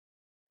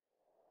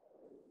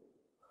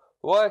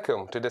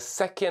Welcome to the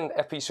second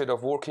episode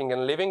of Working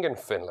and Living in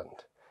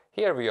Finland.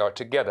 Here we are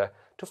together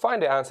to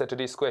find the answer to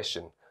this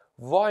question.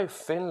 Why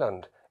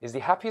Finland is the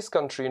happiest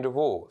country in the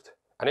world?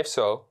 And if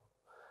so,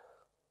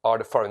 are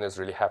the foreigners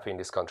really happy in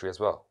this country as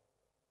well?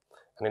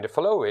 And in the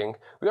following,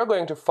 we are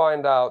going to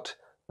find out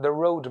the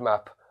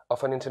roadmap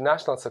of an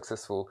international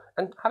successful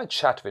and have a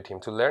chat with him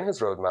to learn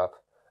his roadmap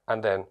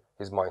and then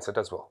his mindset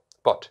as well.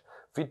 But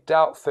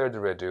without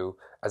further ado,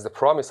 as the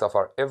promise of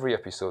our every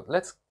episode,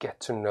 let's get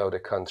to know the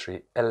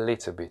country a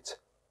little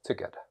bit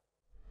together.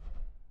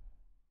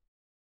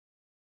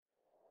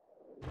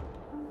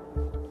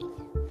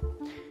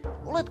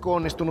 Oletko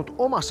onnistunut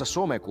omassa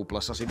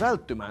somekuplassasi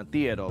välttymään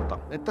tiedolta,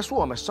 että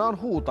Suomessa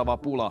on huutava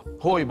pula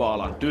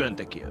hoiva-alan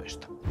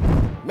työntekijöistä?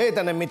 Me ei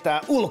tänne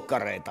mitään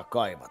ulkkareita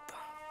kaivata.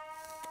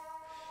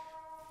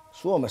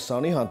 Suomessa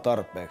on ihan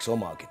tarpeeksi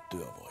omaakin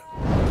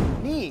työvoimaa.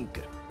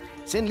 Niinkö?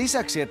 Sen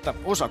lisäksi, että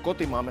osa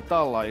kotimaamme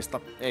tallaajista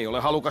ei ole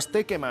halukas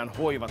tekemään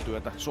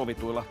hoivatyötä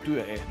sovituilla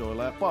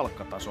työehdoilla ja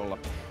palkkatasolla,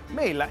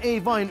 meillä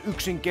ei vain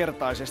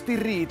yksinkertaisesti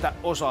riitä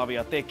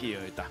osaavia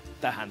tekijöitä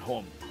tähän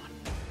hommaan.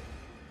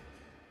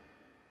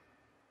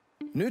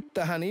 Nyt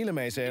tähän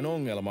ilmeiseen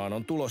ongelmaan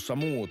on tulossa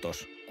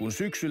muutos, kun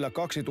syksyllä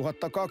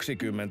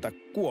 2020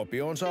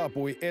 Kuopioon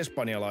saapui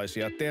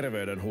espanjalaisia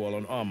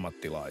terveydenhuollon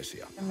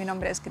ammattilaisia. Mi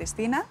nombre es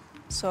Cristina,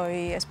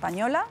 soy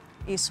española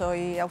y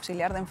soy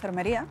auxiliar de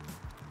enfermería.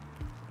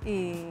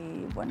 Y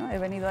bueno, he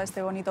venido a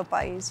este bonito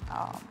país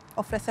a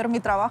ofrecer mi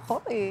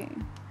trabajo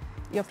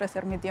y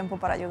ofrecer mi tiempo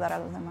para ayudar a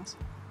los demás.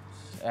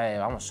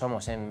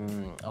 Somos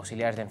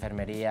auxiliares de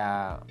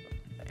enfermería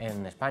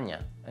en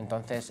España,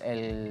 entonces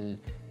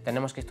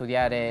tenemos que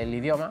estudiar el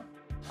idioma,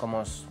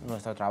 como es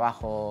nuestro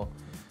trabajo,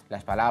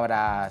 las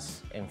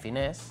palabras en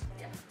finés.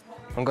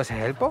 Onko se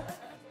helppo?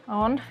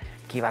 On.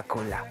 Kiva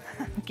kuulla.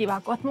 Kiva,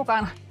 kun oot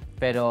mukana.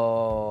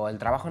 Pero el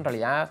trabajo en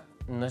realidad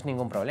no es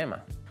ningún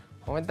problema.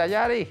 Huomenta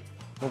Jari.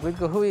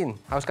 Nukuitko hyvin?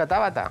 Hauska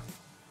tavata.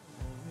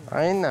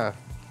 Aina.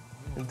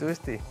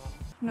 Tuisti.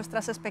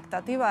 Nuestras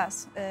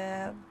expectativas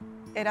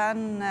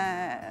eran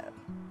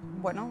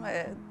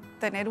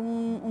tener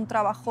un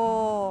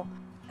trabajo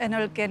en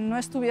el que no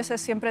estuvieses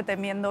siempre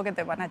temiendo que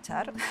te van a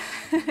echar,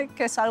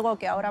 que es algo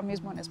que ahora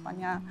mismo en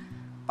España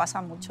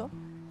pasa mucho.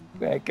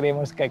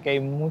 Creemos que aquí hay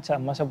muchas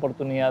más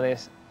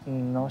oportunidades,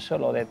 no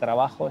solo de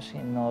trabajo,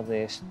 sino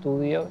de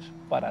estudios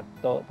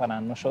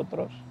para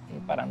nosotros y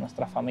para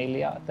nuestra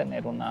familia,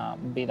 tener una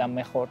vida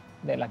mejor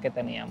de la que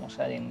teníamos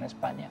allí en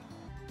España.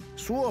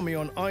 Suomi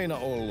on aina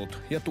ollut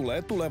ja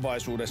tulee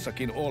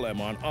tulevaisuudessakin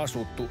olemaan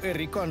asuttu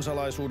eri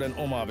kansalaisuuden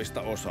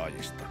omaavista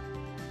osaajista.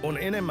 On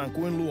enemmän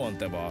kuin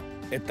luontevaa,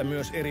 että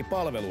myös eri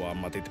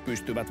palveluammatit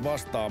pystyvät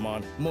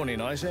vastaamaan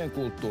moninaiseen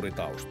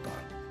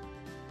kulttuuritaustaan.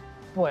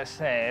 Pues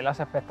las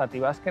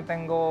expectativas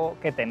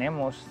que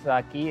tenemos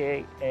aquí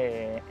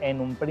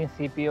en un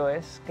principio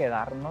es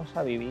quedarnos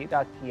a vivir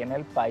aquí en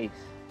el país.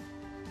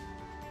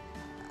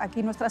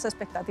 Aquí nuestras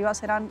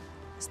expectativas eran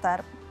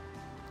estar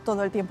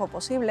todo el tiempo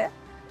posible,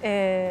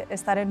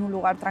 estar en un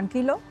lugar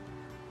tranquilo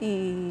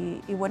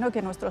y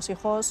que nuestros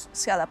hijos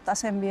se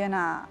adaptasen bien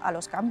a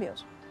los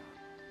cambios.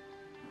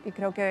 Y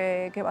creo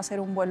que va a ser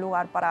un buen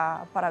lugar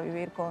para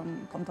vivir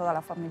con toda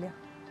la familia.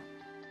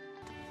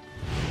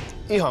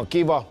 Ihan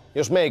kiva,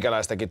 jos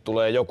meikäläistäkin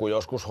tulee joku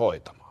joskus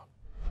hoitamaan.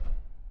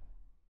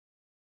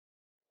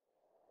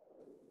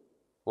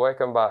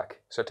 Welcome back.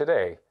 So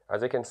today,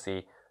 as you can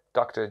see,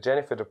 Dr.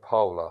 Jennifer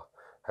Paola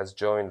has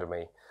joined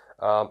me,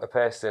 a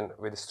person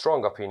with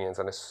strong opinions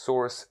and a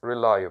source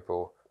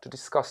reliable to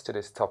discuss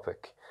today's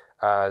topic,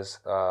 as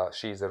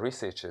she is a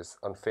researcher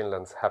on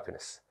Finland's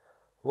happiness.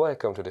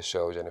 Welcome to the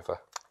show, Jennifer.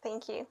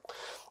 Thank you.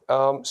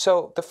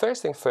 So the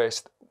first thing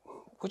first,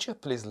 would you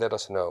please let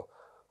us know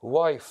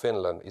why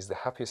Finland is the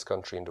happiest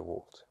country in the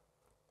world?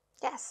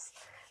 Yes.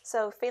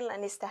 So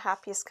Finland is the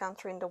happiest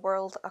country in the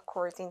world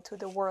according to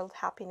the World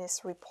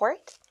Happiness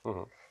Report,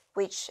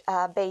 which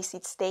base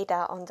its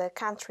data on the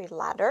country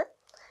ladder,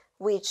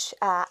 which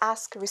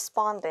ask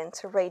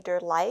respondents to rate their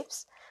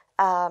lives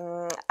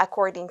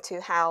according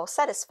to how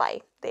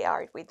satisfied they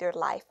are with their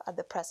life at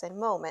the present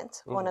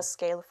moment on a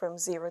scale from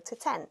 0 to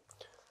 10.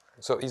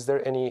 So is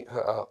there any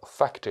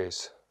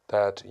factors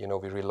that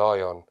we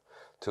rely on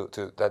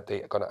to that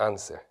they're going to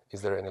answer?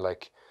 Is there any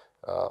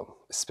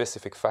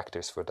specific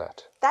factors for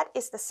that? That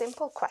is the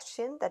simple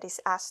question that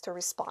is asked to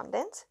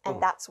respondents,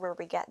 and that's where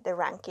we get the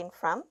ranking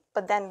from.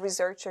 But then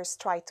researchers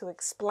try to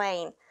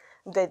explain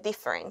the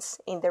difference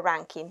in the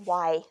ranking,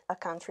 why a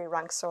country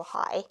ranks so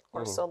high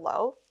or so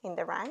low in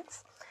the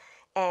ranks.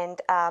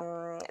 And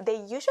they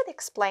usually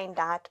explain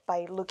that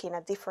by looking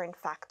at different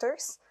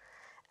factors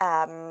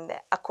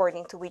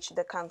according to which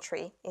the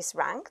country is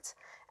ranked.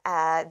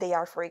 They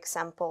are, for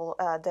example,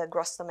 the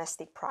gross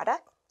domestic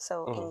product,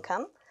 so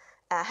income,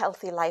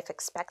 healthy life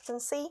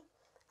expectancy,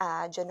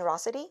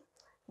 generosity,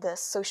 the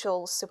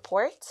social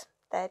support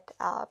that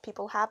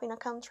people have in a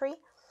country,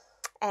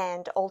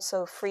 and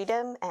also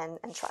freedom and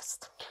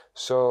trust.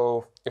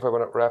 So if I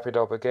want to wrap it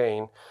up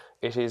again,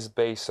 it is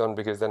based on,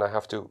 because then I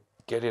have to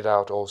get it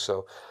out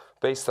also,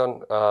 based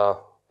on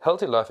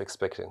healthy life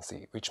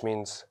expectancy, which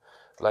means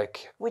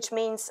like... Which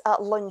means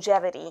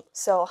longevity.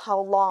 So how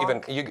long...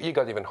 Even you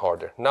got even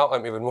harder. Now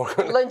I'm even more...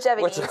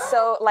 Longevity.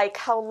 So like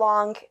how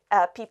long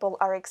people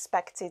are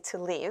expected to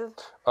live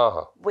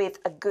with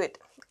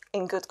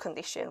in good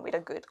condition, with a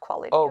good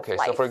quality of life.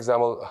 So for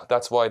example,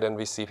 that's why then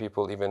we see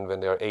people even when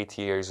they are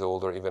 80 years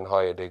old or even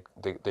higher,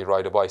 they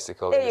ride a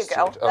bicycle. There in the you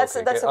go. street. That's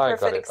a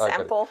perfect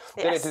example.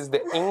 Yes. Then it is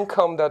the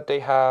income that they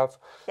have,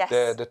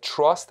 the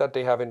trust that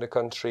they have in the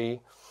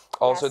country,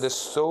 also the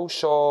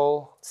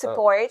social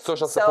support.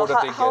 Social support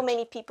that they get. How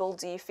many people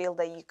do you feel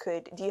that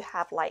do you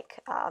have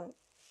like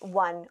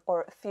one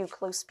or a few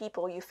close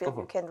people you feel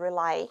you can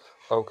rely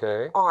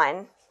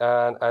on?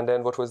 And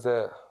then what was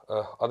the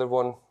other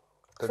one?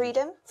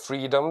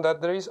 Freedom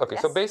that there is. Okay,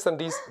 so based on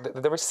these,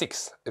 there were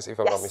 6, if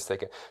I'm not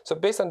mistaken. So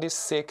based on these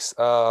 6,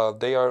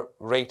 they are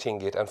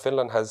rating it, and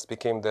Finland has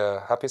become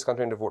the happiest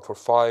country in the world for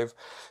 5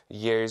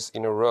 years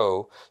in a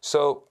row.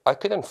 So I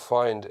couldn't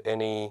find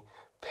any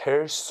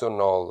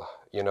personal,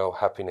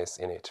 happiness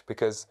in it,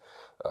 because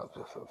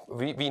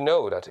we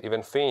know that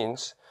even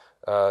Finns,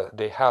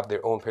 they have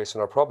their own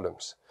personal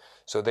problems.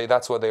 So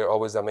that's why they're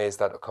always amazed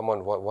that, come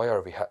on, why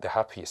are we the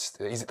happiest?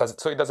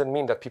 So it doesn't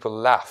mean that people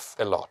laugh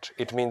a lot.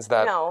 It means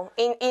that... No,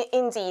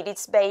 indeed,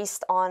 it's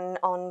based on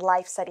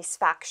life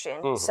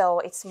satisfaction. So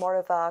it's more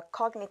of a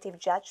cognitive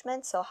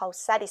judgment, so how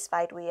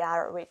satisfied we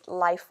are with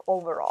life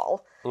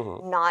overall,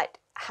 not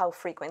how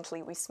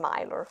frequently we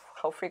smile or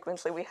how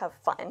frequently we have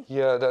fun.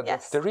 Yeah,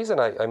 the reason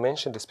I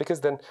mentioned this,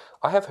 because then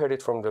I have heard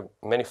it from the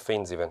many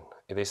Finns even,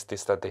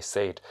 that they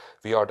say it,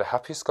 we are the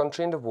happiest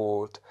country in the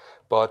world,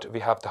 but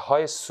we have the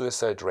highest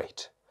suicide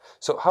rate.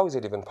 So how is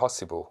it even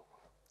possible?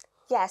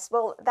 Yes,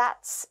 well,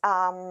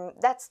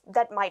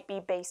 that might be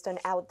based on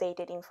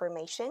outdated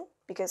information,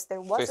 because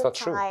there was a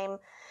time...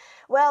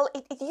 Well,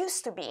 it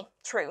used to be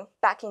true.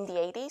 Back in the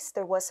 80s,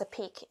 there was a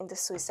peak in the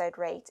suicide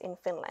rate in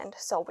Finland.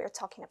 So we're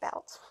talking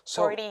about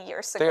 40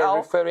 years ago. They're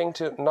referring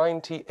to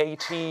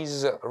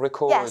 1980s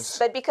records. Yes,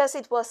 but because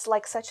it was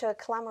like such a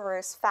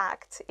clamorous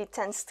fact, it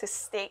tends to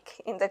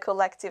stick in the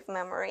collective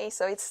memory.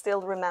 So it's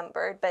still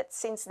remembered. But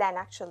since then,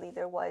 actually,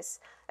 there was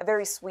a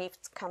very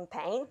swift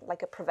campaign,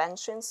 like a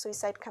prevention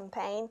suicide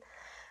campaign.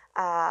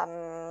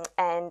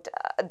 And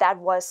that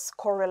was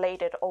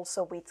correlated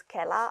also with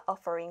Kela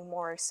offering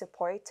more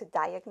support to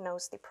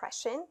diagnose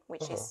depression,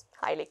 which is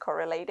highly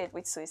correlated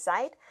with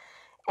suicide,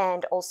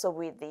 and also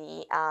with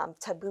the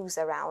taboos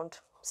around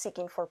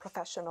seeking for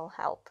professional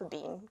help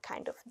being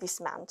kind of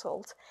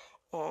dismantled.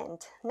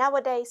 And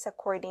nowadays,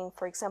 according,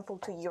 for example,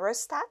 to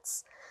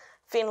Eurostats,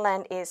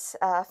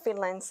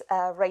 Finland's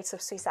rates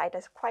of suicide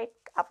is quite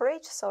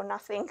average, so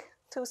nothing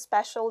too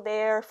special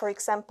there. For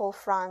example,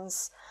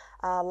 France,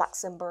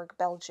 Luxembourg,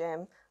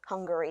 Belgium,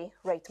 Hungary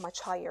rate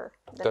much higher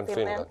than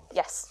Finland.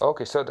 Yes.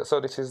 Okay, so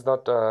this is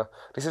not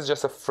this is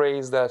just a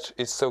phrase that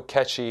is so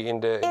catchy in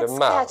the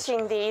mouth. It's catchy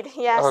indeed.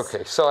 Yes.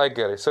 Okay, so I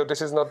get it. So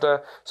this is not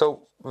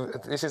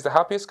this is the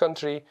happiest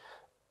country,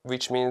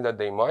 which means that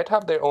they might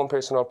have their own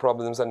personal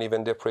problems and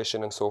even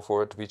depression and so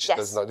forth, which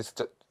does not.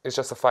 It's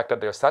just the fact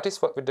that they're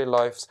satisfied with their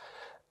lives,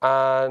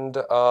 and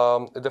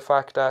the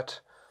fact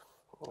that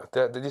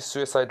this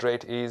suicide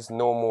rate is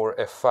no more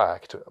a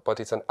fact, but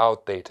it's an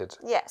outdated...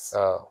 Yes.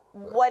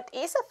 What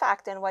is a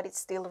fact and what is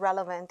still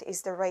relevant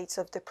is the rates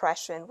of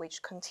depression,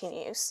 which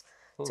continues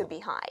to be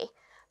high.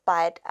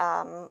 But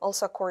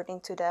also according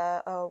to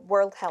the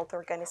World Health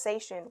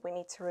Organization, we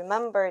need to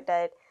remember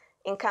that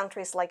in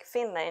countries like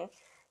Finland,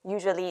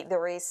 usually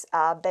there is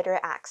better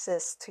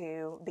access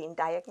to being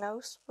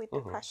diagnosed with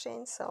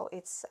depression. So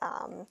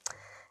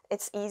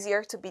it's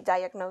easier to be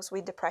diagnosed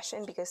with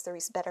depression because there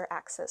is better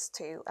access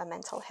to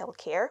mental health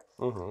care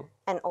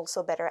and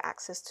also better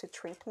access to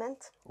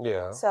treatment.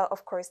 Yeah. So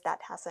of course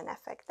that has an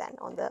effect then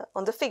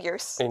on the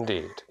figures.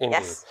 Indeed.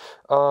 Yes.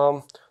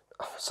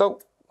 So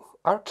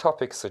our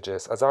topic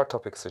suggests,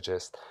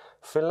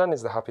 Finland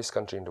is the happiest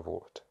country in the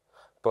world,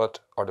 but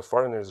are the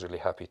foreigners really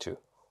happy too?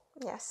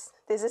 Yes,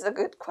 this is a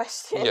good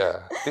question.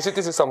 Yeah, this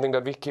is something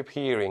that we keep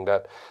hearing,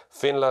 that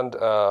Finland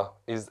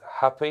is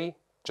happy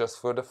just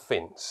for the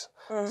Finns.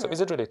 So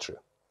is it really true?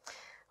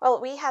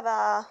 Well, we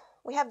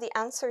have the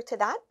answer to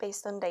that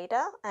based on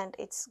data, and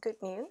it's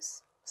good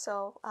news.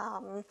 So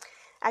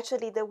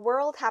actually, the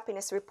World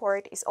Happiness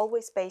Report is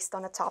always based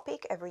on a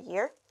topic every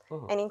year.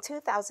 And in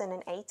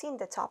 2018,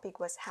 the topic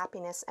was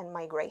happiness and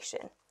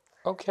migration.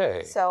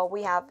 Okay. So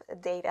we have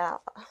data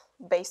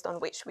based on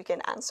which we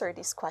can answer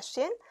this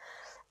question.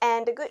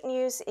 And the good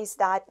news is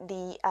that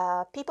the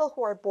people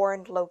who are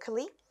born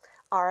locally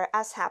are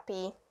as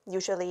happy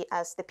usually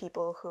as the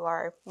people who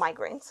are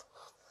migrants.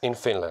 In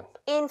Finland?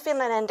 In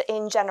Finland and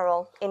in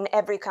general, in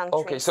every country.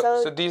 Okay,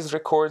 so these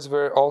records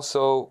were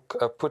also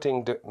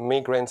putting the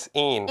migrants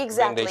in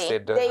when they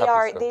said the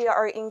they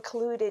are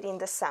included in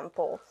the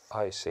sample.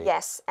 I see.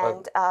 Yes,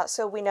 and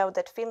so we know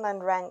that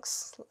Finland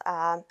ranks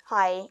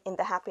high in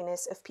the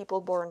happiness of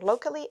people born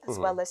locally as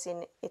well as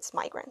in its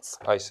migrants.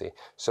 I see.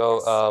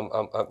 So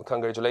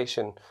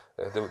congratulations,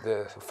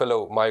 the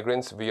fellow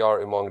migrants. We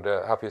are among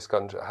the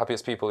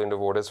happiest people in the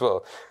world as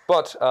well.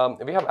 But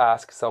we have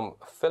asked some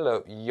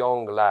fellow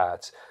young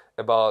lads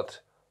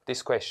about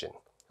this question.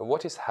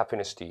 What is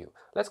happiness to you?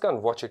 Let's go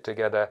and watch it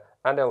together,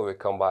 and then we will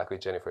come back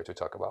with Jennifer to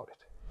talk about it.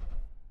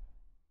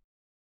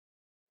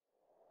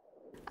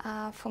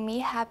 For me,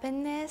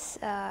 happiness,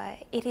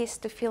 it is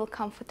to feel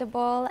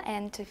comfortable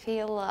and to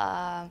feel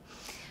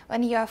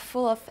when you are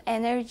full of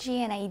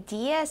energy and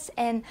ideas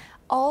and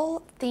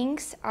all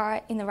things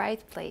are in the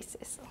right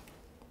places.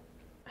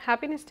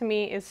 Happiness to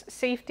me is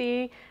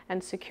safety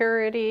and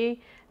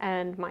security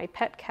and my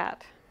pet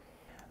cat.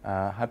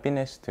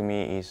 Happiness to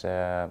me is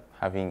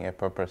having a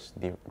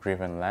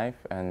purpose-driven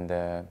life and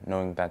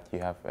knowing that you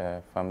have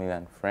family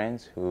and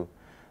friends who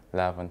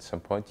love and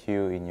support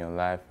you in your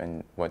life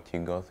and what you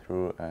go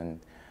through, and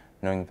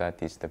knowing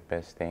that is the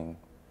best thing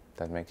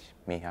that makes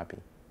me happy.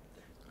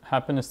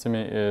 Happiness to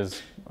me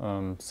is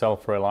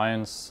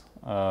self-reliance,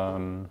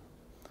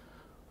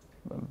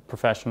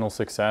 professional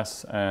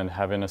success, and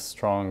having a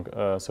strong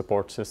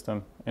support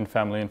system in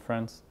family and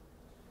friends.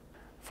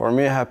 For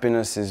me,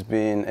 happiness is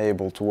being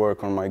able to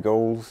work on my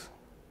goals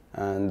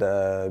and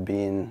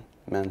being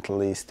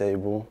mentally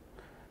stable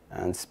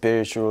and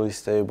spiritually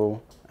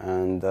stable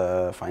and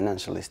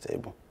financially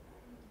stable.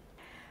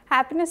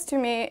 Happiness to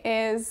me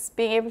is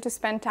being able to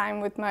spend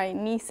time with my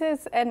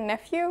nieces and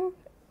nephew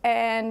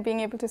and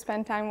being able to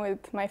spend time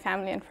with my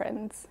family and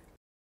friends.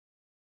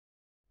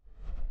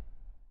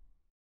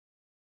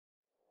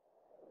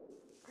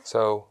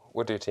 So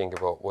what do you think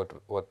about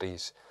what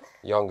these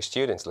young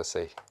students, let's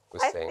say,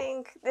 was saying? I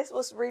think this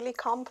was really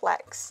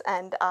complex,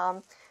 and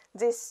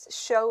this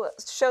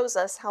shows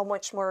us how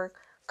much more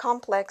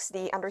complex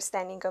the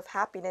understanding of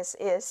happiness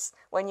is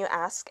when you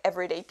ask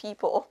everyday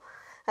people,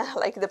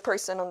 like the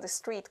person on the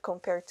street,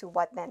 compared to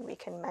what then we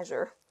can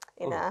measure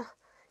in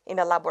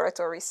a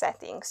laboratory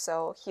setting.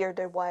 So here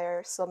there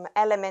were some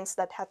elements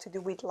that had to do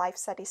with life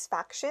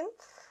satisfaction.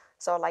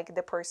 So like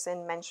the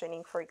person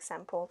mentioning, for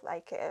example,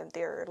 like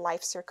their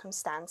life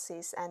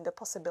circumstances and the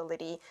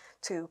possibility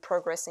to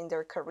progress in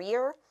their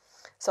career.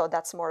 So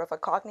that's more of a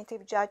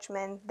cognitive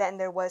judgment. Then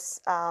there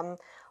was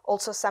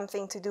also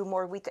something to do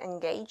more with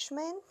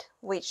engagement,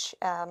 which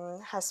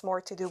has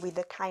more to do with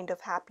the kind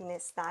of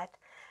happiness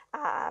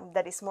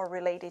that is more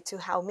related to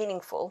how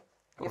meaningful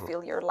you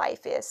feel your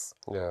life is.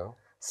 Yeah.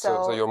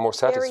 So you're more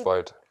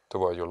satisfied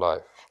toward your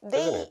life.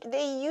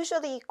 They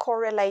usually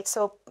correlate.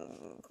 So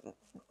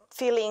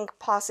feeling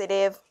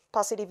positive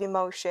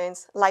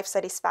emotions, life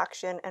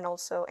satisfaction, and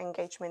also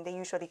engagement, they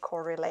usually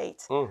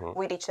correlate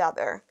with each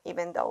other,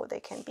 even though they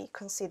can be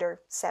considered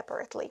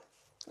separately.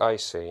 I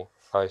see.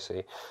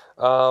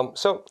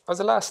 So as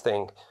the last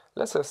thing,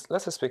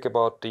 let's speak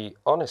about the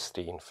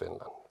honesty in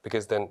Finland,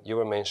 because then you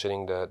were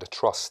mentioning the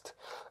trust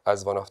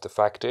as one of the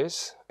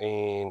factors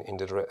in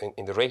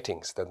the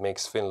ratings that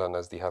makes Finland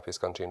as the happiest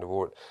country in the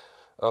world.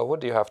 What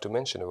do you have to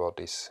mention about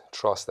this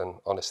trust and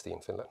honesty in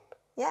Finland?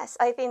 Yes,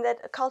 I think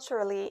that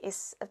culturally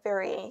is a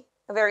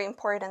very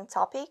important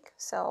topic.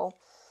 So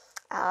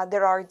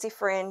there are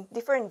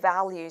different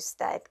values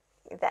that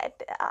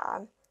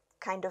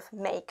kind of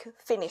make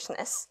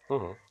Finnishness,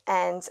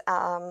 and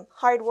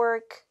hard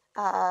work,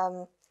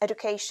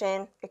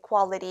 education,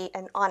 equality,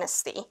 and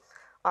honesty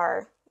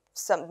are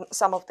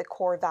some of the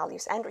core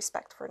values, and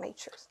respect for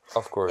nature.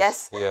 Of course.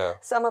 Yes. Yeah.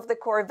 Some of the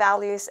core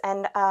values,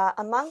 and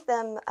among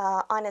them,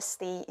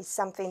 honesty is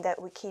something that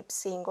we keep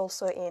seeing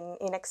also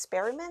in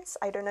experiments.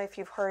 I don't know if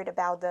you've heard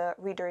about the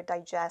Reader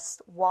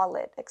Digest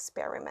wallet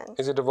experiment.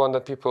 Is it the one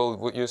that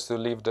people used to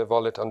leave the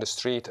wallet on the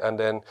street and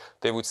then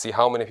they would see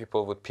how many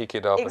people would pick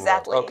it up?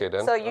 Exactly. Okay,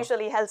 then. So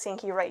usually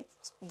Helsinki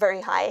rates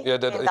very high. Yeah,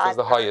 it was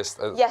the highest,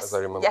 as I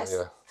remember. Yes.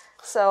 Yeah.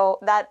 So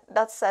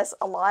that says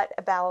a lot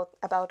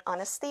about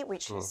honesty,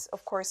 which is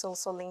of course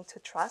also linked to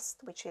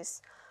trust, which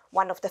is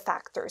one of the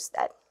factors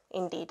that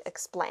indeed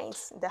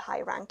explains the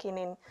high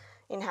ranking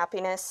in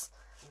happiness.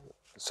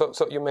 So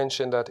you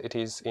mentioned that it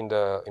is in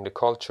the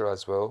culture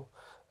as well,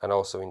 and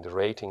also in the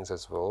ratings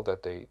as well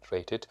that they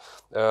rate it.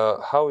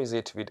 How is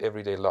it with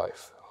everyday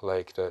life,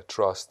 like the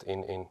trust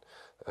in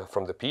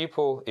from the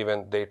people,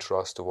 even their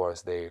trust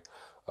towards their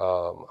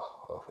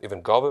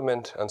even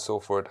government and so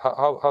forth?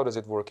 How does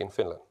it work in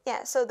Finland?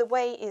 Yeah, so the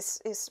way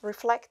is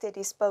reflected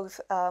is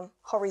both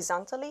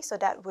horizontally, so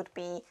that would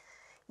be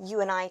you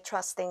and I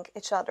trusting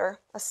each other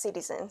as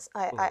citizens.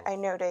 I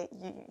know that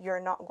you're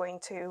not going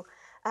to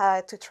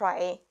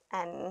try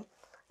and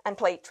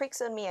play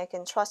tricks on me. I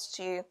can trust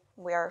you.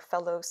 We are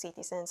fellow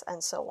citizens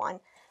and so on.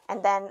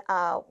 And then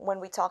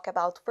when we talk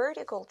about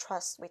vertical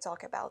trust, we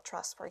talk about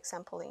trust, for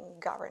example, in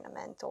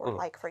government, or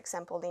like, for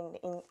example,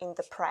 in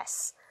the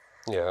press.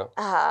 Yeah.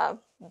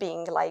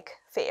 Being like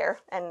fair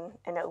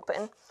and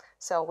open,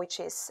 so which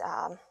is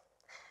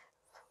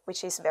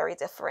very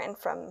different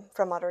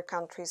from other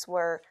countries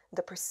where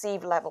the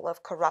perceived level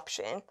of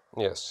corruption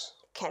yes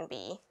can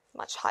be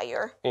much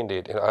higher.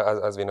 Indeed,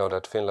 as we know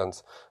that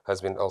Finland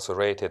has been also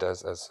rated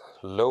as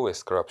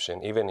lowest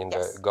corruption, even in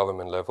the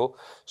government level.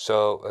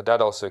 So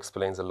that also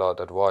explains a lot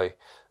that why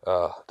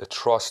the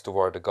trust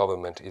toward the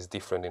government is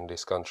different in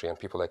this country, and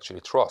people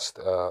actually trust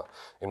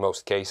in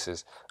most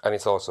cases. And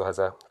it also has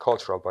a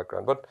cultural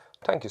background. But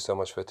thank you so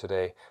much for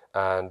today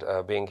and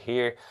being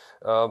here.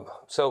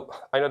 So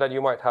I know that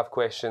you might have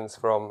questions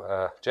from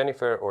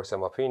Jennifer or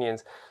some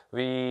opinions.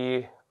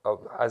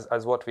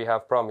 As what we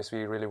have promised,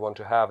 we really want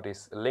to have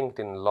this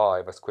LinkedIn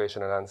Live as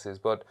question and answers,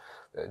 but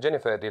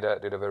Jennifer did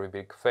a very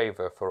big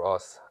favor for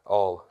us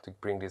all to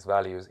bring these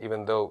values,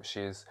 even though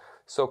she's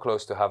so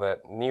close to have a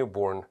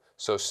newborn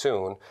so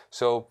soon.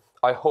 So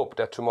I hope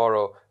that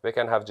tomorrow we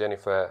can have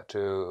Jennifer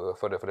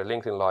for the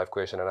LinkedIn Live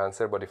question and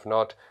answer, but if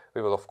not,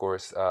 we will of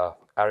course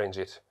arrange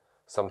it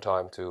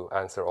sometime to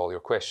answer all your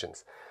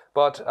questions.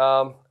 But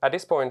at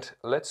this point,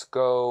 let's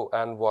go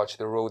and watch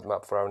the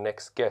roadmap for our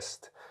next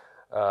guest,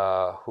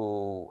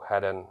 who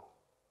had a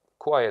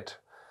quiet,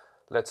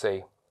 let's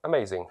say,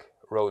 amazing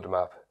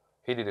roadmap.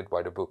 He did it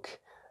by the book,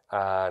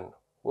 and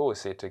we will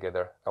see it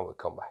together and we'll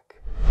come back.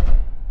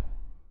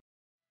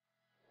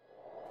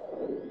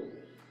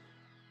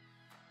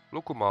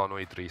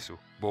 Lukumanu Iddrisu,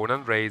 born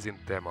and raised in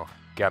Tema,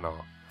 Ghana.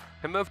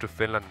 He moved to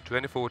Finland in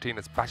 2014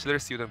 as bachelor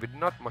student with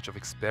not much of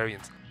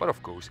experience, but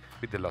of course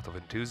with a lot of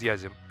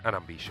enthusiasm and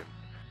ambition.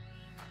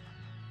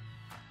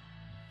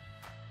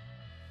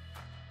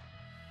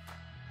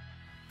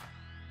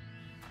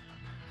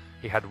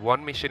 He had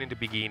one mission in the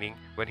beginning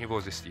when he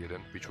was a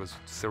student, which was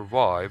to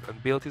survive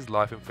and build his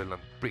life in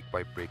Finland brick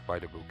by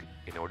the book.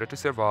 In order to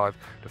survive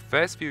the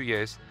first few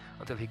years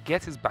until he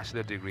gets his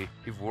bachelor degree,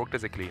 he worked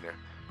as a cleaner.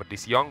 But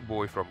this young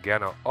boy from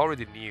Ghana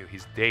already knew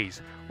his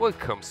days would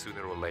come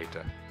sooner or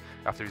later.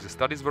 After his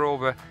studies were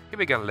over, he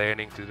began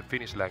learning the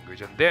Finnish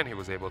language, and then he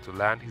was able to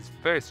land his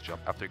first job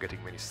after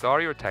getting many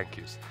sorry or thank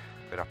yous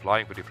when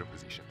applying for different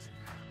positions.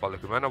 But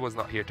Lukumanu was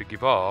not here to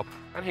give up,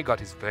 and he got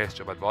his first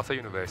job at Vaasa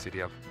University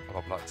of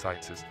Applied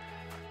Sciences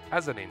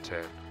as an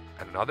intern,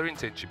 and another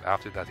internship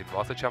after that in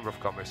Vaasa Chamber of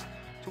Commerce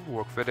to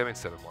work for them in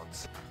 7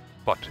 months.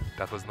 But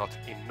that was not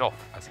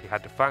enough, as he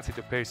had the fancy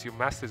to pursue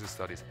master's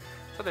studies,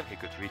 so then he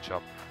could reach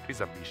up to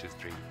his ambitious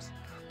dreams.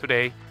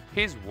 Today,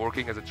 he is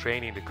working as a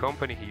trainee in the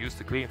company he used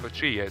to clean for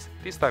 3 years,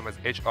 this time as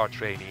HR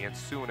trainee and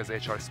soon as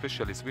HR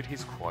specialist with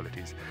his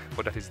qualities.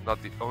 But that is not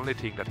the only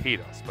thing that he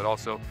does, but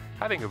also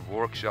having a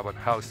workshop on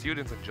how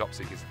students and job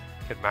seekers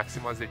can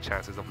maximize their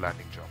chances of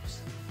landing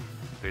jobs.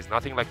 There is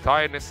nothing like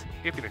tiredness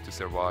if you need to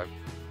survive.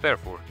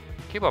 Therefore,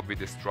 keep up with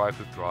this drive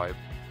to thrive,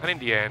 and in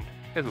the end,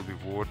 it will be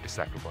worth the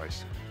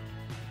sacrifice.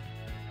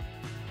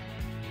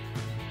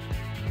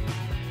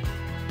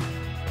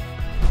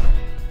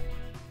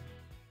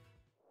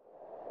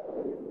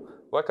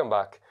 Welcome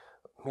back.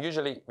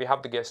 Usually we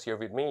have the guest here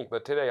with me,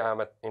 but today I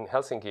am in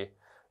Helsinki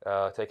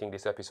taking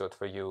this episode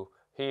for you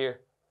here,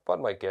 but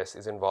my guest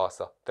is in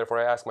Vaasa. Therefore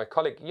I asked my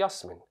colleague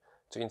Yasmin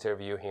to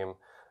interview him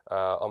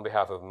on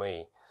behalf of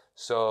me.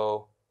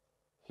 So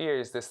here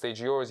is the stage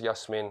yours,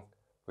 Yasmin.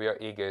 We are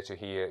eager to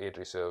hear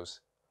Iddrisu's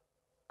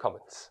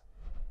comments.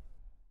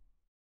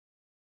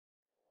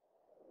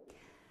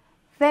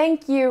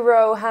 Thank you,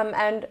 Roham,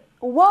 and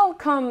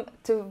welcome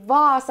to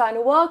Vaasa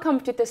and welcome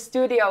to the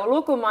studio,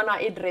 Lukumanu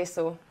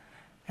Iddrisu.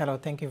 Hello,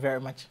 thank you very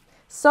much.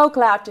 So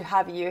glad to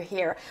have you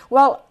here.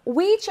 Well,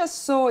 we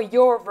just saw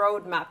your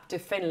roadmap to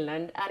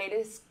Finland and it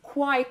is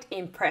quite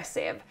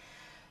impressive.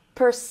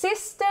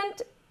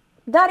 Persistent,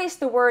 that is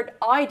the word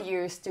I'd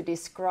use to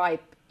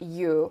describe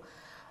you.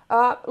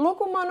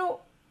 Lukumanu,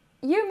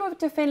 you moved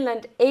to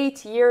Finland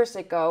 8 years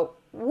ago.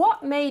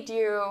 What made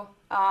you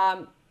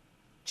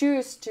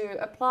choose to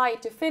apply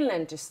to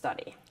Finland to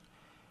study?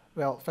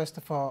 Well, first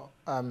of all,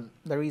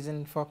 the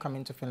reason for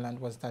coming to Finland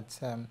was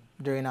that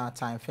during our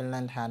time,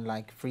 Finland had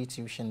like free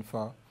tuition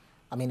for,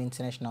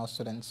 international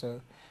students.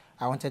 So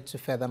I wanted to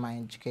further my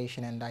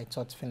education and I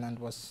thought Finland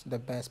was the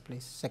best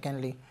place.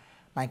 Secondly,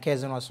 my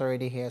cousin was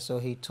already here, so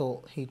he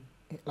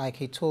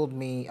told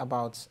me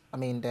about,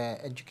 the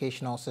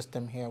educational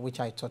system here, which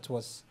I thought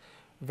was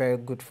very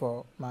good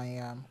for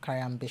my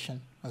career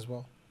ambition as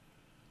well.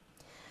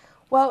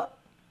 Well,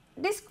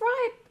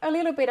 describe a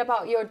little bit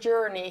about your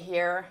journey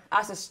here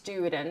as a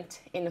student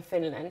in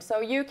Finland.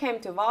 So you came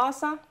to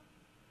Vaasa,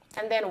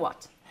 and then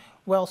what?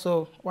 Well,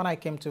 so when I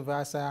came to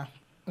Vaasa,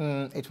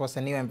 it was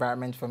a new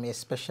environment for me,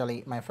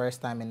 especially my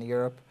first time in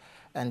Europe,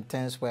 and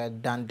things were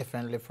done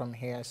differently from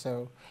here.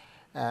 So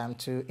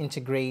to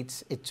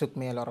integrate, it took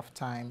me a lot of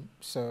time.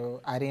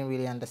 So I didn't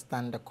really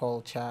understand the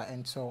culture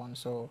and so on.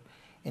 So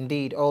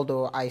indeed,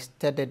 although I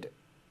studied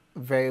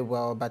very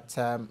well, but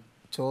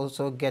to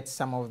also get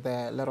some of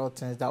the little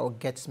things that will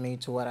get me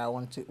to where I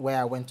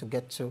want to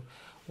get to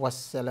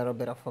was a little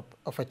bit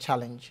of a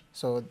challenge.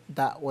 So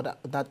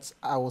that's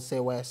I will say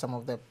were some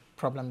of the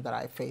problems that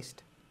I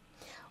faced.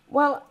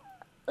 Well,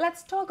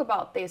 let's talk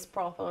about these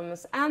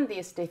problems and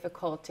these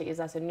difficulties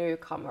as a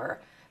newcomer.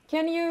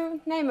 Can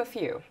you name a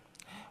few?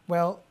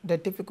 Well, the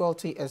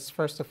difficulty is,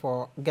 first of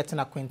all, getting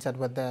acquainted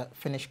with the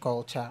Finnish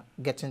culture,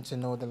 getting to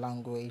know the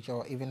language,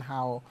 or even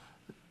how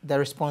the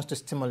response to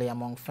stimuli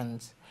among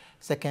friends.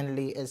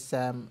 Secondly is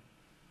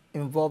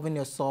involving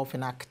yourself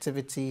in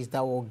activities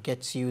that will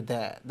get you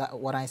there. That,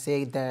 what I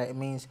say there, it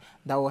means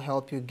that will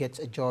help you get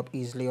a job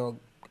easily, or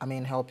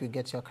help you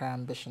get your career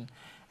ambition.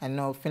 I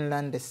know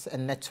Finland is a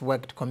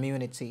networked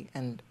community,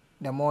 and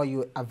the more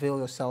you avail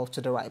yourself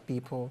to the right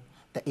people,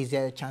 the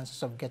easier your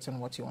chances of getting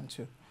what you want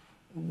to,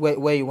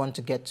 where you want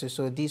to get to.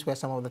 So these were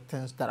some of the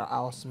things that I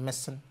was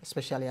missing,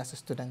 especially as a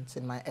student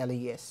in my early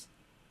years.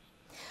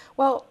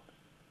 Well,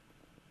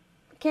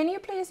 can you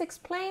please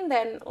explain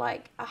then,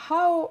 like,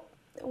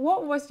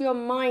 what was your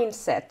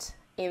mindset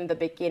in the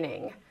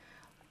beginning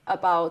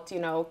about, you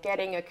know,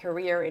 getting a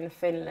career in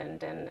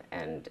Finland,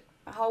 and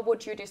how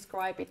would you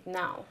describe it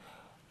now?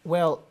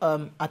 Well,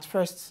 at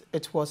first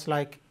it was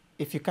like,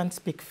 if you can't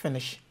speak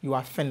Finnish, you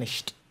are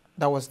finished.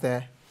 That was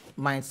the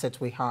mindset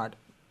we had.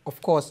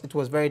 Of course, it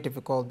was very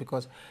difficult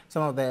because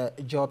some of the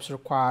jobs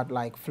required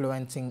like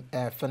fluent in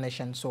Finnish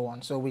and so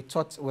on. So we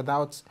thought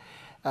without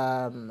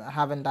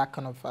having that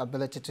kind of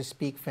ability to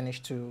speak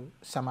Finnish to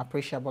some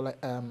appreciable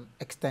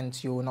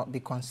extent, you will not be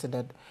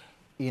considered,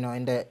 you know,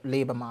 in the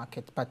labor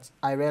market. But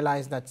I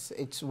realized that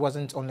it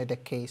wasn't only the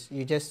case.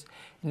 You just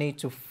need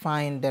to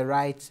find the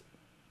right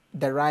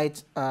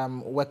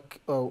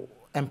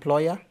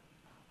employer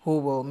who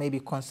will maybe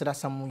consider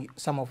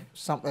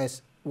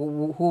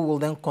who will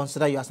then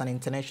consider you as an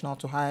international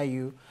to hire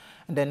you,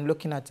 and then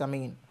looking at,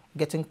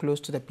 getting close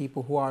to the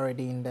people who are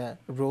already in the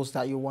roles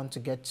that you want to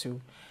get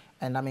to,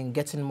 and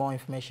getting more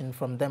information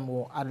from them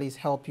will at least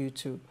help you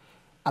to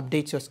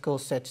update your skill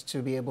set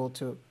to be able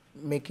to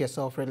make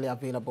yourself readily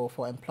available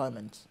for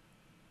employment.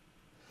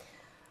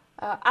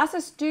 As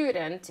a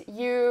student,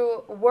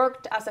 you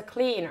worked as a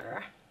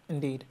cleaner.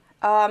 Indeed.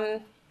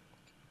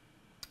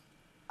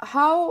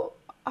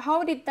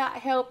 How did that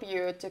help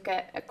you to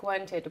get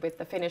acquainted with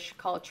the Finnish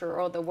culture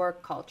or the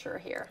work culture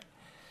here?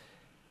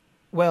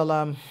 Well,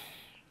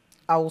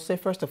 I will say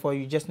first of all,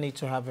 you just need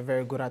to have a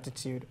very good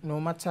attitude. No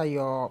matter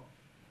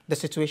the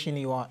situation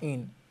you are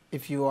in,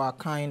 if you are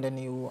kind and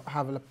you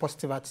have a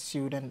positive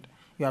attitude and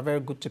you are very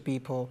good to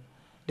people,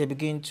 they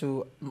begin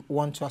to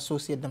want to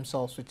associate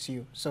themselves with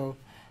you. So,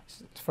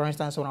 for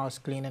instance, when I was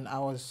cleaning, I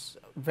was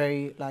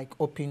very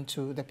open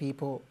to the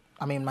people,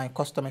 my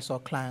customers or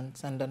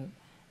clients, and then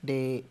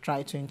they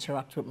try to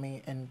interact with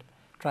me and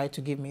try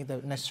to give me the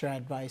necessary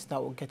advice that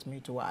will get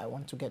me to where I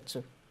want to get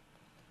to.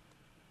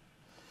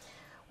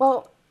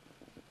 Well,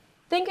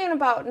 thinking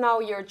about now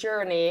your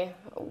journey,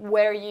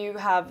 where you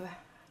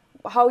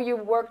how you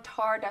worked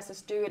hard as a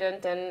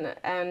student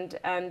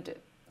and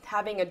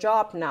having a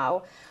job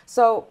now.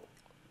 So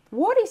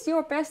what is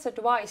your best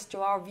advice to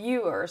our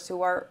viewers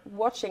who are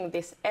watching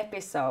this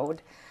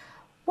episode?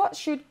 What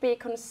should be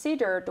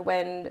considered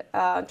when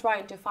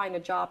trying to find a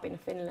job in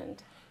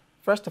Finland?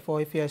 First of all,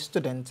 if you're a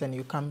student and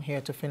you come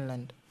here to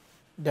Finland,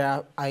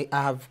 I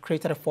have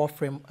created a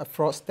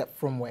four-step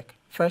framework.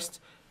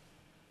 First,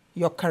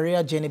 your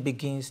career journey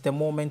begins the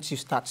moment you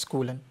start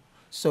schooling.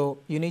 So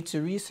you need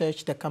to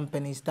research the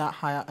companies that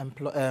hire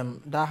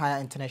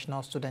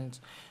international students,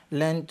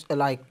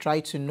 try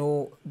to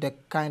know the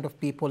kind of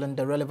people in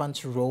the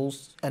relevant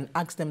roles, and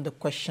ask them the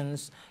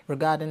questions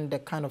regarding the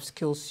kind of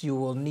skills you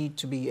will need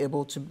to be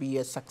able to be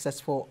a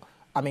successful,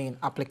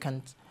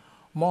 applicant.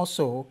 More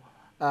so,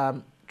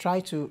 try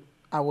to,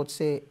 I would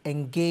say,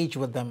 engage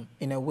with them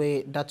in a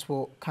way that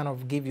will kind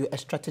of give you a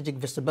strategic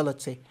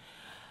visibility.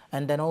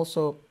 And then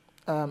also,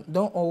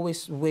 don't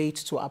always wait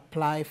to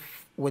apply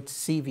with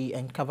CV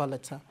and cover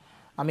letter.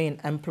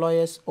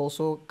 Employers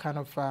also kind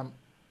of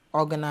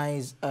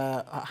organize,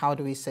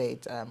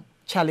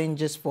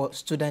 challenges for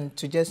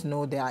students to just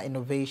know their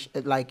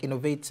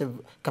innovative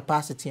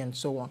capacity and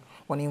so on.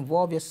 When you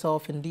involve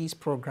yourself in these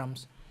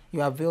programs,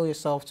 you avail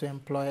yourself to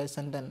employers,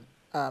 and then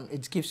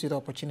it gives you the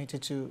opportunity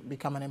to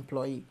become an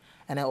employee.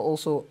 And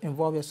also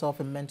involve yourself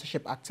in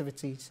mentorship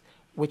activities,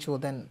 which will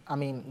then,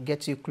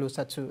 get you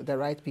closer to the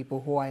right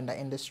people who are in the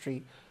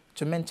industry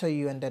to mentor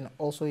you, and then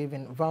also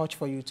even vouch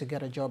for you to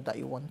get a job that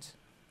you want.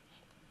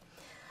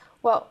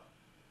 Well,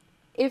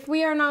 if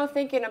we are now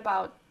thinking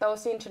about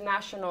those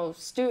international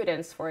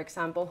students, for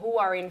example, who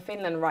are in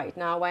Finland right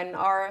now and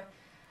are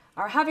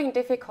having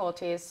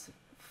difficulties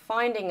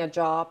finding a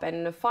job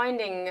and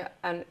finding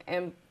an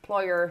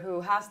employer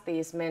who has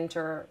these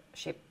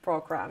mentorship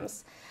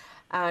programs,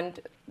 and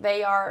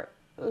they are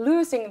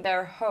losing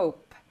their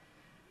hope,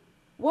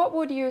 what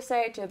would you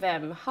say to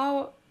them?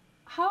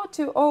 How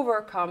to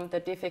overcome the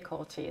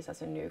difficulties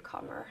as a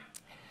newcomer?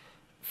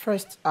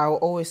 First, I will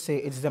always say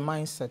it's the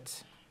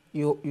mindset.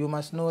 You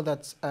must know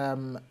that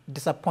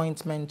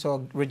disappointment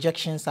or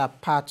rejections are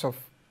part of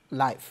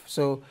life.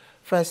 So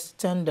first,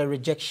 turn the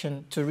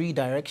rejection to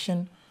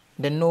redirection,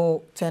 then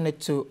no, turn it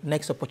to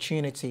next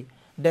opportunity.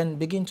 Then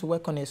begin to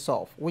work on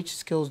yourself. Which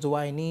skills do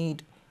I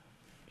need?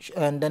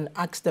 And then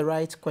ask the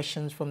right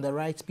questions from the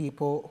right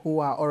people who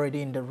are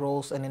already in the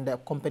roles and in the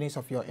companies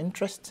of your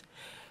interest.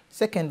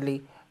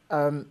 Secondly,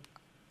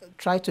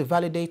 try to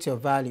validate your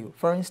value.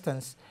 For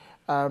instance,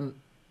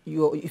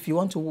 if you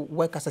want to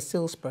work as a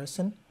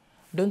salesperson,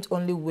 don't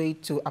only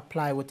wait to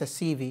apply with a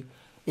CV.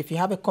 if you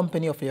have a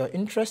company of your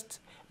interest,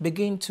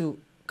 begin to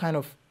kind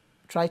of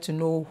try to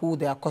know who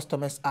their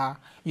customers are.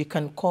 You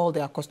can call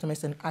their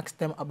customers and ask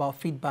them about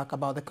feedback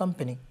about the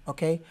company,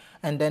 okay?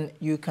 And then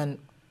you can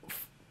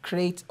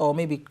create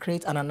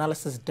an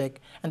analysis deck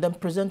and then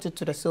present it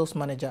to the sales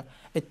manager.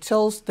 It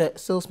tells the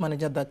sales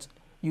manager that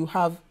you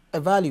have a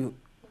value.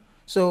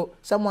 So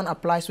someone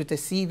applies with a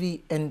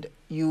CV and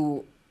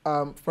you,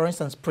 for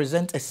instance,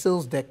 present a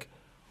sales deck,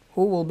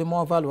 who will be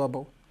more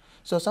valuable?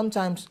 So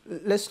sometimes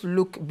let's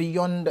look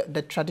beyond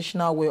the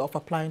traditional way of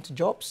applying to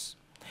jobs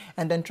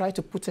and then try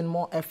to put in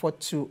more effort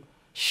to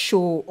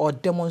show or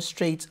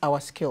demonstrate our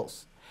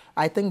skills.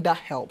 I think that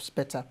helps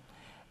better.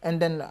 And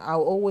then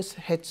I'll always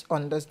hit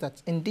on this,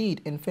 that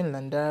indeed in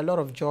Finland there are a lot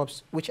of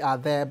jobs which are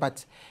there,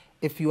 but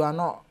if you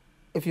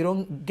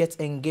don't get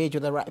engaged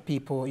with the right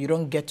people, you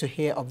don't get to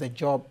hear of the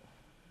job,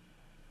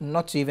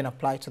 not to even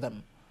apply to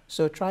them.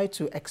 So try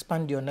to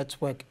expand your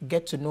network,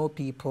 get to know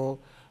people,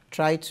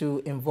 try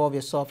to involve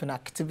yourself in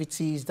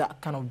activities that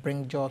kind of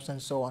bring jobs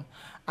and so on.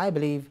 I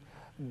believe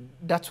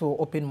that will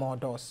open more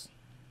doors.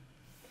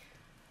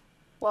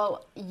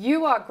 Well,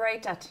 you are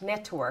great at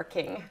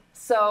networking.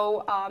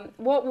 So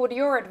what would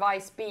your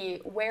advice be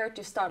where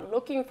to start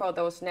looking for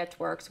those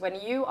networks when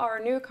you are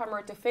a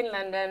newcomer to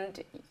Finland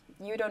and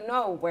you don't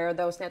know where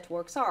those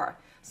networks are?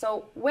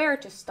 So where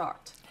to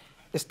start?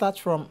 It starts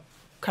from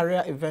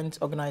career events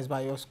organized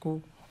by your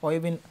school, or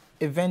even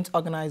events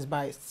organized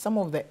by some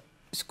of the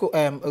school,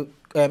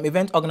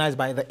 event organized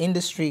by the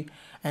industry,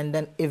 and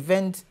then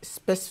events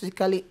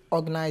specifically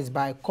organized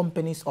by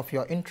companies of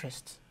your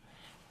interest.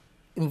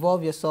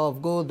 Involve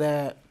yourself, go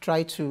there,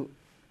 try to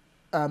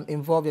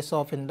involve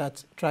yourself in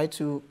that, try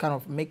to kind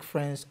of make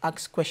friends,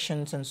 ask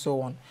questions and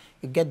so on.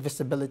 You get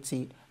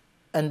visibility,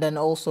 and then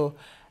also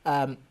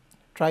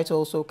try to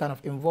also kind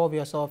of involve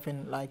yourself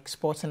in like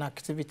sporting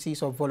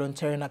activities or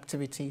volunteering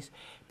activities,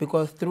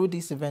 because through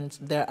these events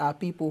there are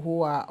people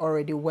who are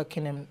already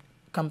working in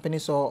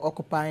companies or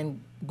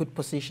occupying good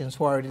positions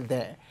who are already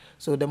there.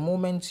 So the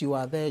moment you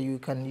are there, you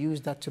can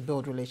use that to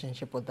build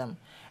relationship with them.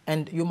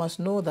 And you must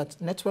know that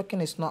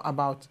networking is not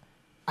about,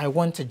 I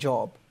want a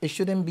job. It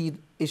shouldn't be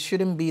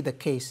the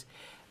case.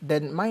 The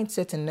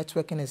mindset in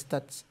networking is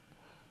that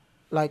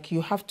like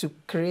you have to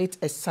create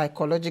a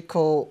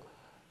psychological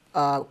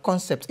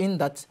concept in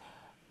that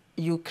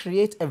you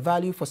create a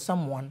value for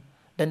someone,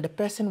 then the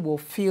person will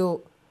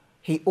feel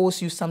he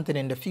owes you something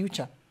in the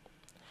future.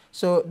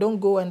 So don't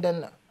go and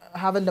then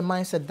having the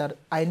mindset that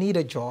I need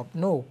a job.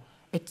 No,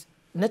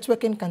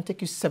 networking can take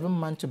you 7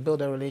 months to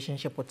build a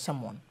relationship with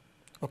someone.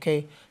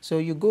 Okay, so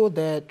you go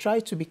there, try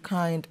to be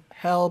kind,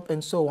 help,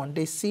 and so on.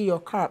 They see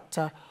your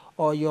character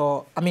or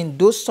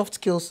those soft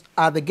skills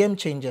are the game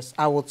changers,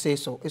 I would say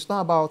so. It's not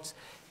about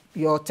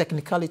your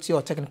technicality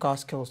or technical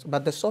skills,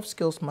 but the soft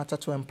skills matter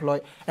to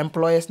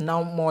employers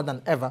now more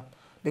than ever,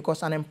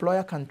 because an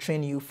employer can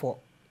train you for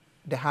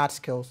the hard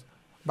skills,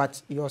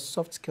 but your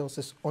soft skills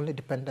is only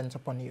dependent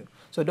upon you.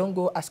 So don't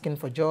go asking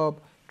for a job,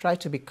 try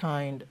to be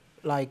kind,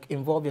 like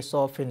involve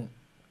yourself in,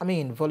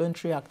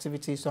 voluntary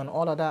activities and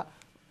all other,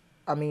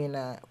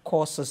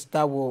 courses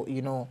that will,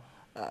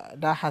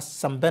 that has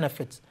some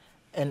benefits.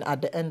 And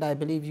at the end, I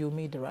believe you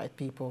meet the right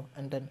people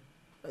and then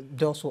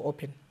doors will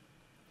open.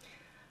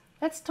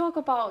 Let's talk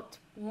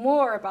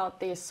more about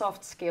these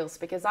soft skills,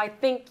 because I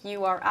think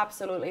you are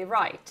absolutely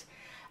right.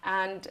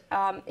 And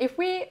if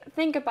we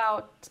think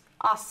about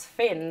us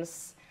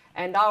Finns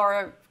and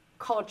our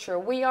culture,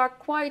 we are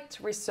quite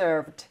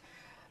reserved.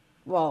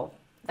 Well,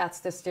 that's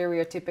the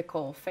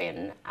stereotypical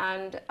Finn.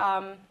 And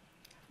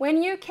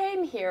when you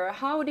came here,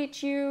 how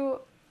did you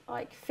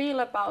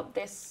feel about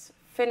this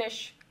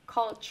Finnish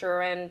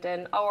culture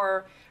and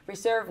our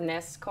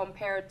reservedness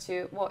compared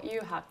to what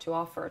you had to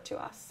offer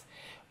to us?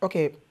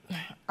 Okay,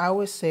 I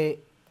would say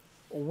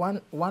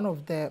one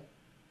of the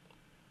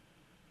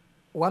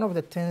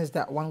things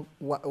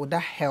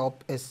that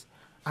help is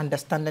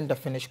understanding the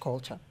Finnish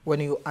culture. When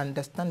you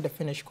understand the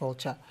Finnish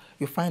culture,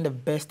 you find the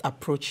best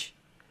approach,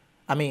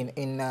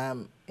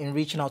 in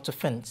reaching out to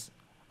Finns.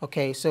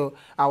 Okay, so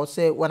I would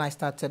say when I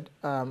started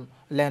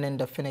learning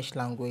the Finnish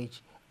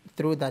language,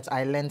 through that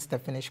I learned the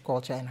Finnish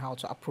culture and how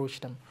to approach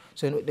them.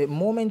 So the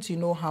moment you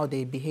know how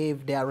they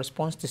behave, their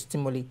response to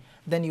stimuli,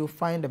 then you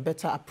find a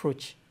better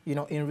approach,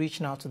 in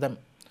reaching out to them.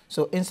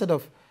 So instead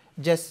of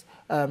just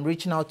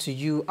reaching out to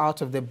you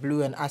out of the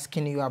blue and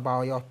asking you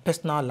about your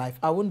personal life,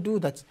 I wouldn't do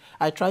that.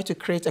 I try to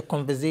create a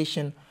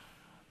conversation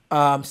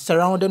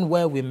surrounding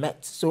where we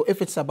met. So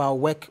if it's about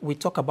work, we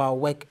talk about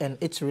work and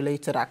its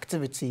related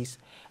activities.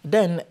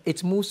 Then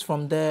it moves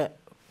from there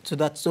to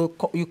that. So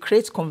you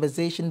create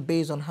conversation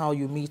based on how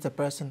you meet a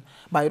person,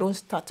 but you don't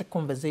start a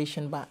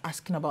conversation by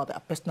asking about their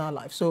personal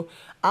life. So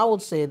I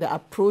would say the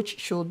approach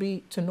should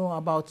be to know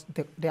about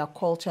their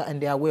culture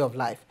and their way of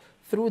life.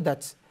 Through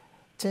that,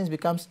 things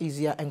becomes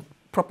easier and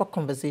proper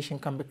conversation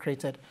can be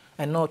created.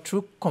 And now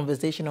through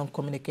conversation and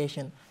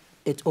communication,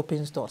 it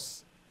opens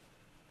doors.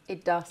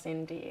 It does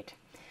indeed.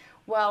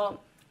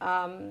 Well,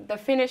 the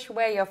Finnish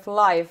way of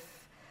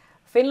life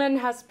Finland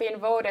has been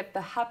voted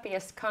the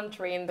happiest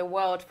country in the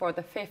world for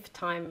the 5th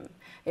time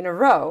in a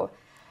row.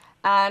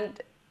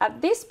 And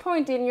at this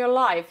point in your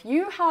life,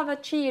 you have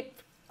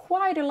achieved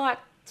quite a lot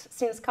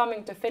since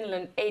coming to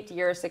Finland 8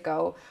 years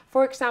ago.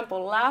 For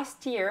example,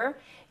 last year,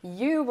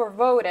 you were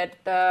voted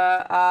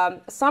the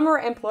Summer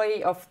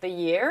Employee of the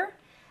Year,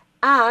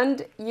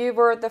 and you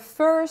were the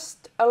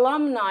first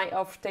alumni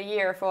of the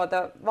year for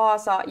the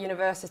Vaasa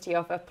University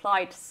of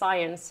Applied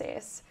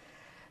Sciences.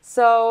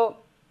 So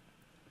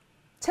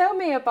tell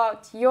me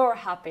about your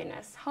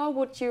happiness. How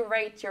would you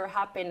rate your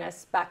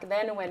happiness back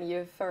then when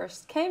you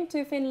first came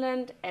to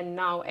Finland and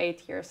now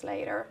 8 years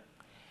later?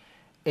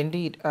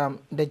 Indeed,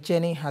 the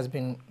journey has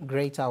been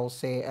great, I will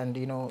say, and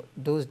you know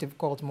those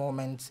difficult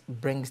moments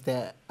brings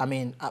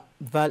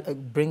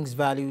brings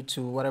value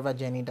to whatever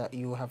journey that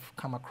you have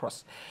come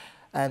across.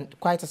 And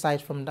quite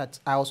aside from that,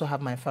 I also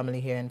have my family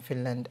here in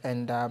Finland,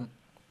 and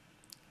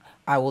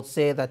I would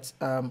say that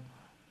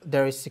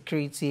there is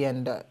security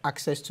and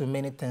access to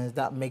many things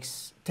that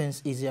makes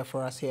things easier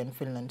for us here in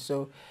Finland.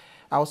 So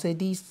I would say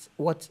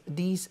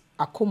these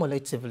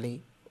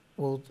accumulatively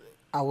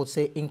I would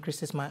say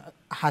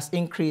has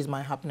increased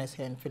my happiness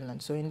here in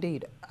Finland. So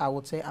indeed, I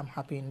would say I'm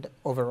happy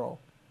overall.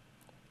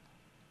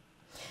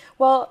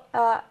 Well,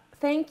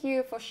 thank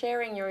you for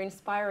sharing your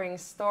inspiring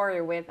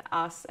story with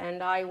us,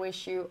 and I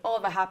wish you all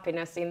the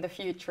happiness in the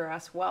future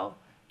as well.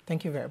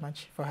 Thank you very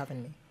much for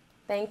having me.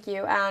 Thank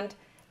you, and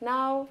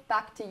now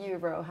back to you,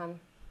 Rohan.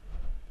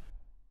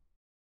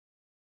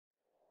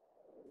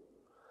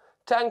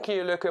 Thank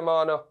you,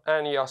 Lukumanu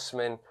and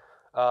Yasmin.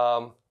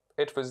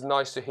 It was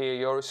nice to hear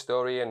your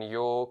story and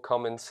your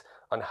comments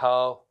on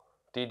how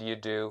did you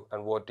do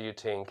and what do you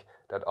think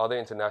that other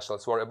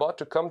internationals who are about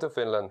to come to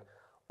Finland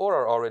or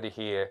are already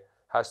here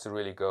has to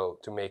really go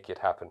to make it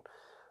happen.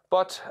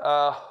 But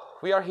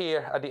we are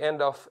here at the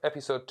end of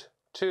episode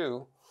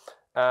 2,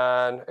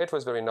 and it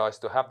was very nice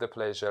to have the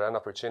pleasure and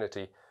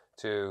opportunity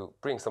to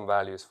bring some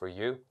values for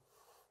you,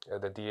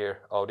 the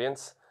dear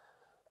audience.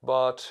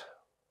 But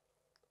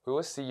we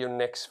will see you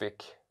next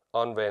week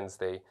on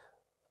Wednesday.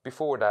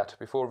 Before that,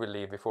 before we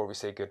leave, before we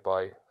say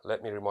goodbye,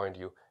 let me remind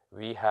you,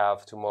 we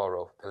have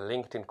tomorrow the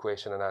LinkedIn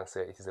question and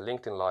answer. It is a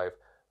LinkedIn Live.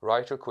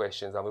 Write your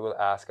questions and we will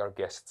ask our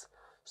guests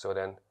so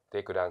then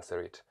they could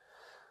answer it.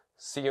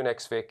 See you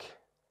next week.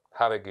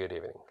 Have a good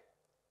evening.